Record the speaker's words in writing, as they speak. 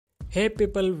Hey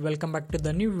people, welcome back to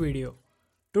the new video.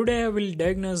 Today I will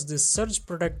diagnose this surge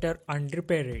protector and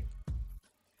repair it.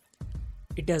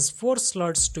 It has 4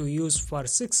 slots to use for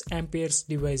 6 amperes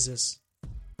devices.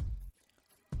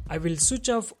 I will switch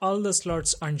off all the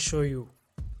slots and show you.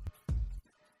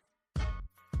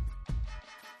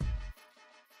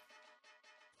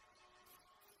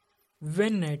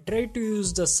 When I try to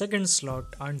use the second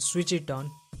slot and switch it on,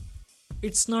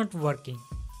 it's not working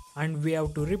and we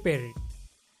have to repair it.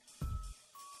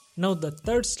 Now the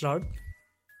third slot,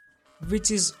 which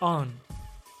is on.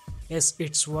 Yes,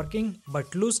 it's working,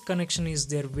 but loose connection is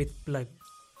there with plug.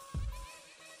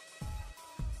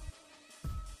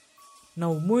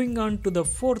 Now moving on to the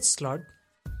fourth slot,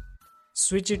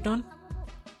 switch it on.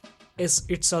 Yes,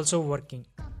 it's also working.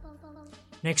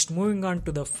 Next, moving on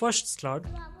to the first slot,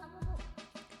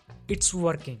 it's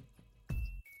working.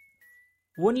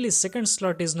 Only second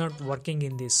slot is not working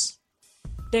in this.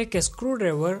 Take a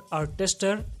screwdriver or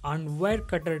tester and wire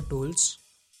cutter tools.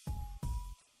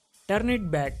 Turn it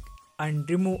back and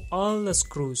remove all the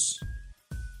screws.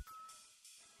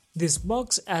 This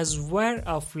box has wire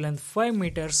of length 5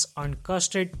 meters and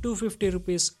costed 250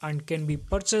 rupees and can be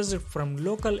purchased from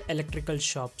local electrical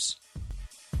shops.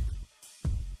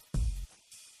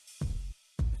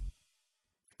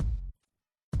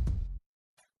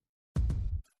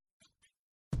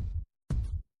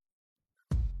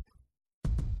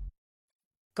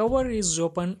 Cover is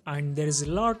open and there is a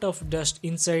lot of dust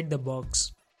inside the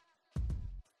box.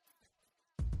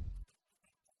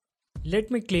 Let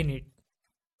me clean it.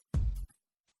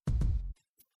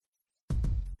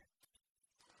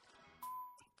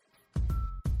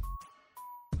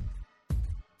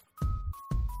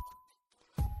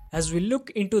 As we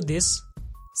look into this,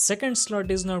 second slot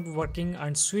is not working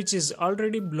and switch is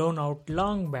already blown out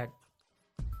long back.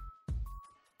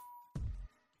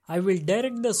 I will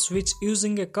direct the switch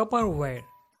using a copper wire.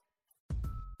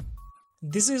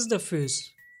 This is the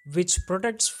fuse, which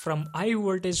protects from high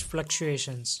voltage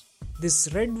fluctuations.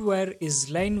 This red wire is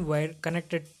line wire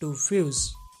connected to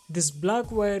fuse. This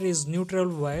black wire is neutral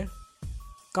wire,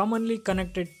 commonly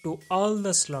connected to all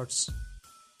the slots.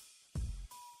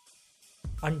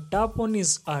 And top one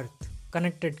is earth,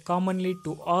 connected commonly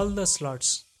to all the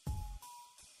slots.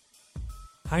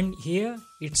 And here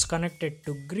it's connected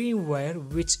to green wire,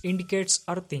 which indicates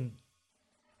earthing.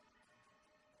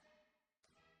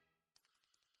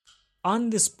 On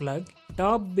this plug,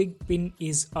 top big pin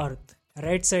is earth,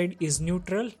 right side is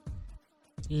neutral,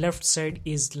 left side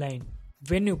is line.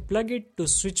 When you plug it to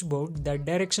switchboard, the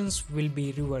directions will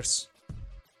be reverse.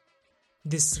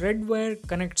 This red wire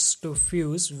connects to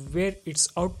fuse where its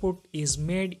output is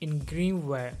made in green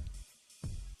wire.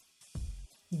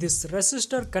 This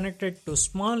resistor connected to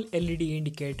small LED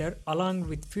indicator along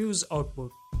with fuse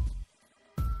output.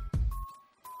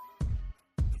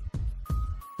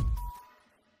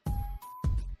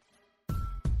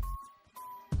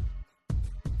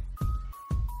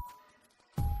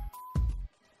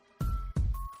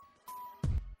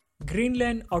 Green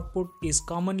line output is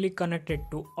commonly connected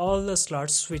to all the slot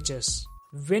switches.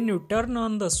 When you turn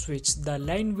on the switch, the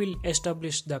line will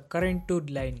establish the current to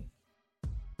line.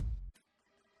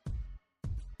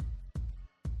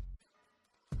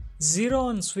 Zero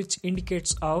on switch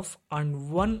indicates off and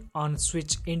 1 on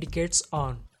switch indicates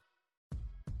on.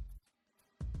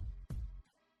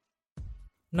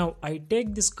 Now I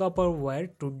take this copper wire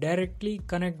to directly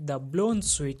connect the blown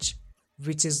switch,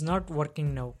 which is not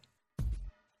working now.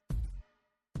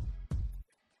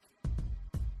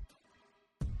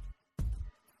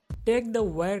 Take the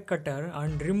wire cutter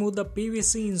and remove the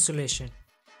PVC insulation.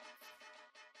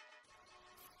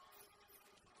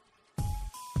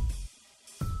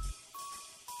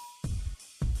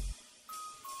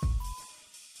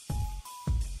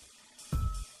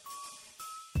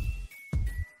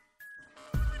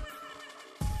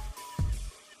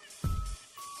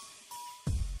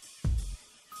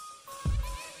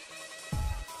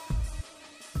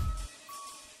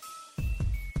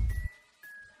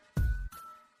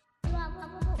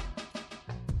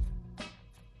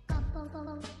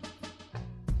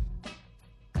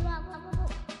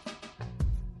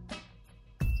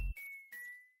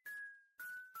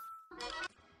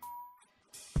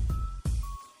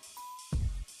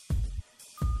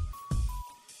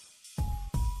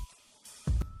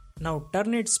 Now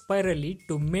turn it spirally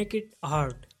to make it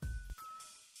hard.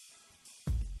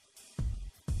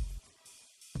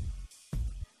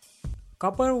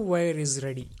 Copper wire is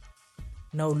ready.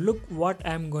 Now look what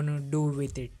I am gonna do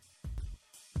with it.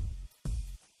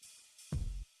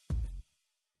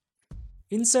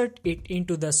 Insert it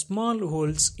into the small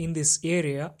holes in this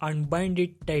area and bind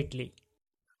it tightly.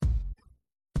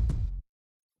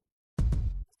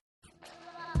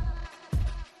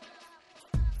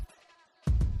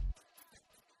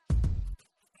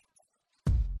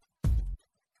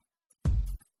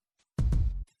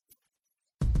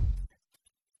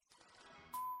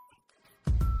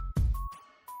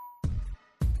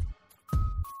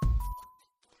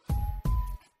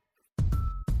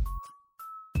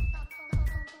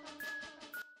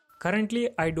 Currently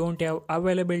I don't have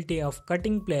availability of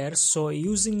cutting pliers, so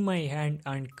using my hand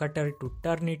and cutter to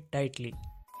turn it tightly.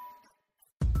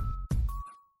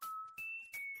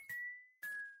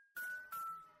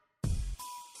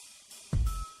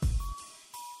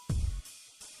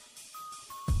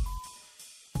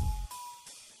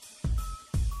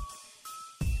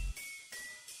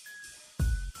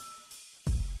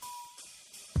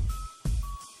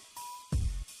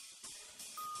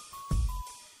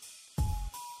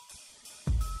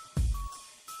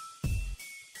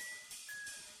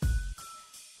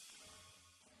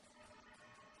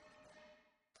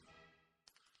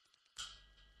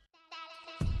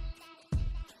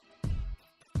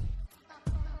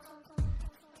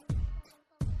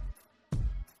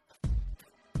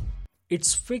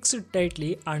 It's fixed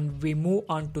tightly and we move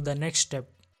on to the next step.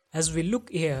 As we look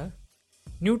here,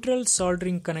 neutral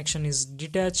soldering connection is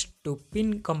detached to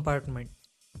pin compartment.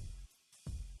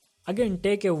 Again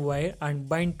take a wire and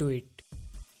bind to it.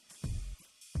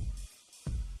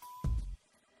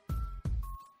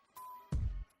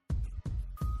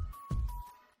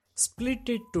 Split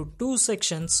it to two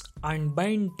sections and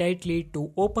bind tightly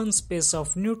to open space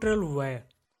of neutral wire.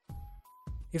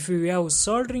 If you have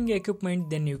soldering equipment,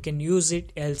 then you can use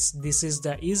it, else this is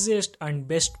the easiest and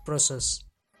best process.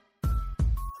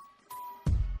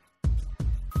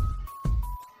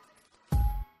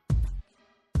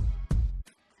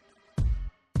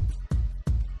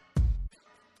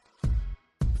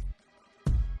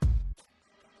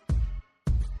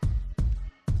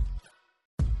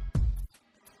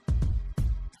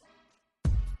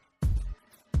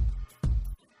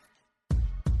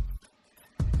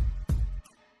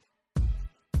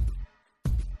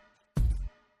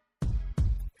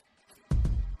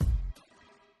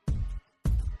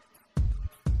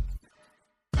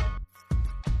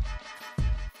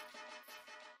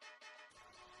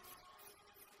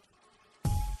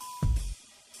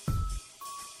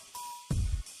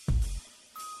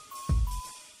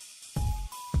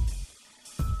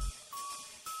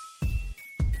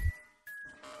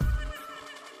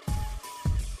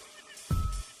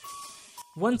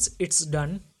 Once it's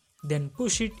done, then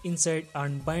push it inside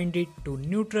and bind it to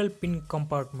neutral pin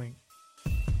compartment.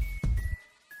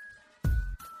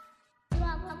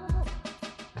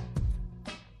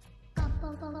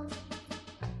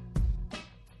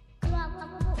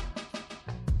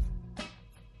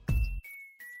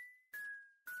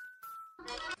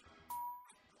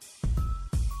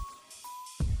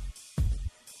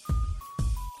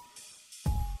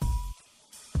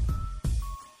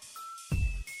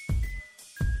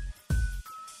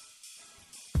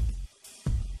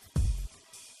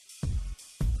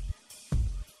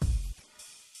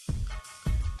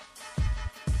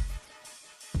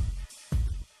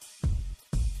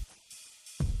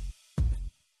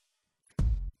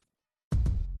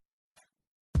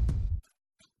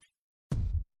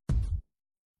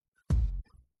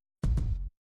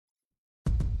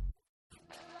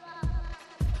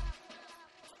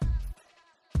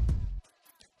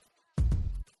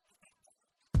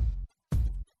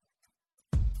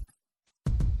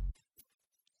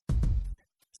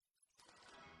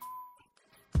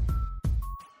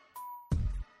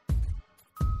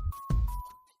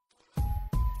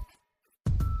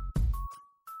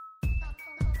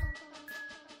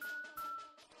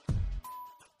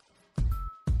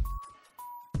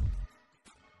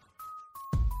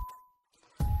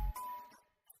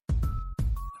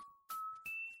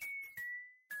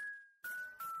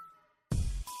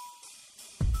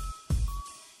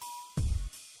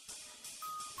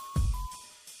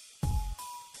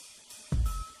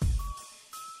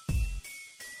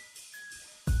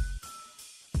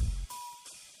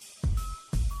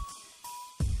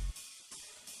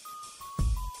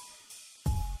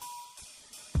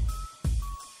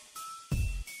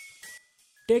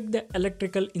 Take the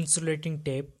electrical insulating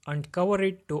tape and cover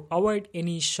it to avoid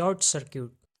any short circuit.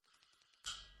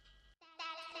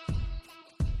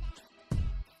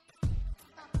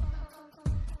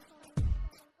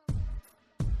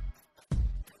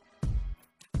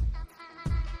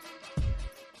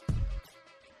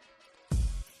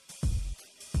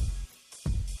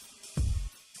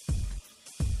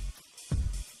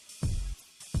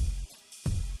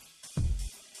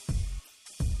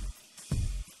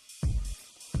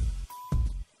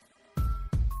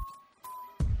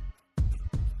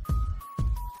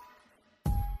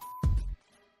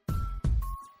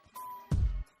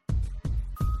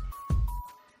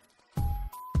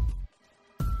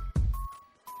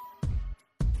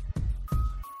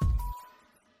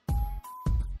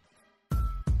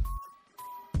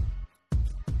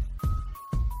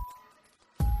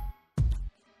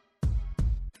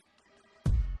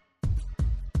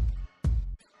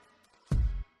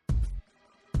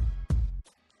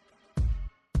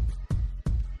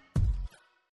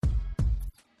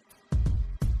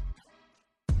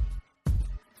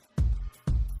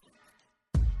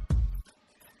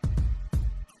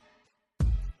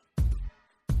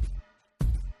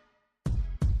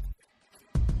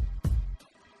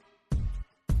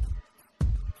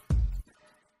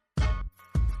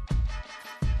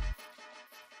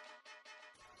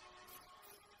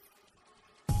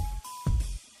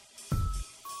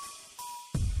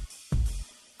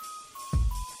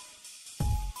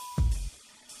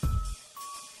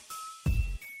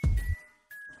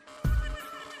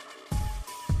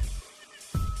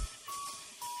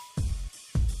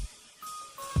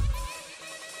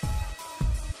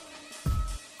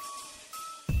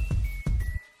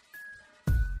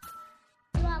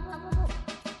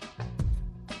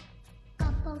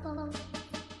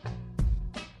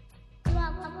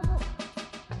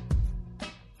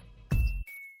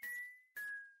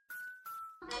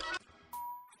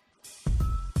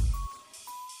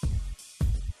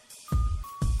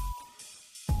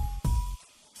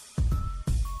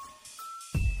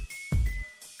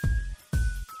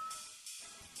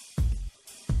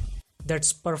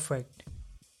 That's perfect.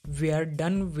 We are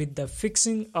done with the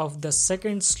fixing of the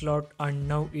second slot and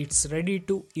now it's ready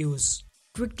to use.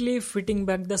 Quickly fitting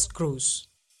back the screws.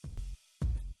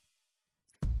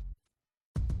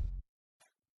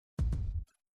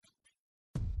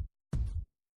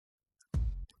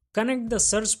 Connect the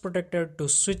surge protector to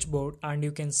switchboard and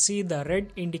you can see the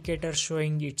red indicator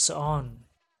showing it's on.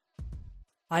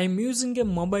 I am using a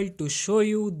mobile to show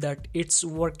you that it's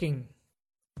working.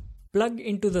 Plug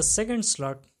into the second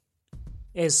slot.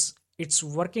 Yes, it's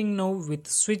working now with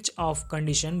switch off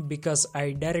condition because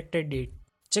I directed it.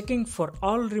 Checking for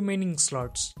all remaining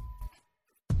slots.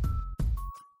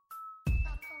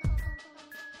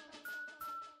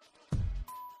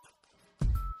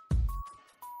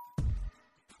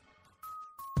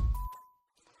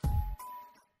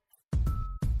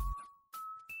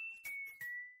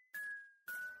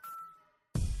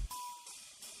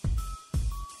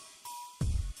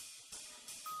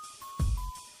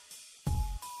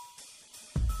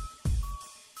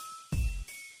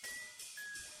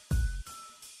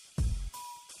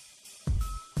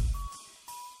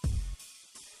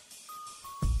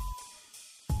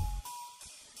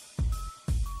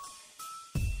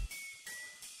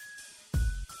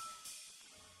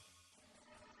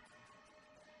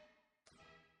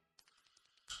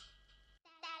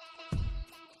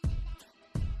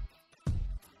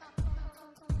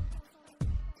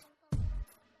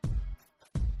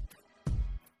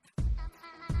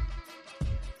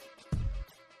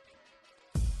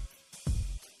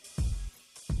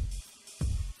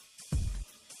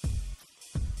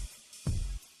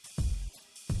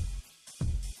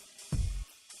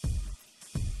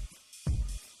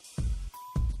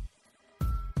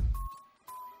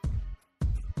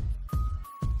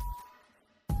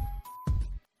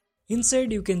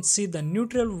 Inside you can see the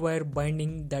neutral wire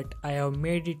binding that I have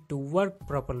made it to work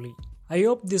properly. I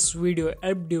hope this video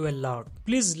helped you a lot.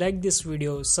 Please like this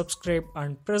video, subscribe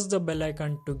and press the bell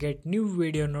icon to get new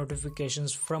video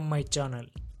notifications from my channel.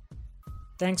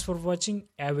 Thanks for watching.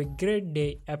 Have a great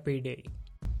day. Happy day.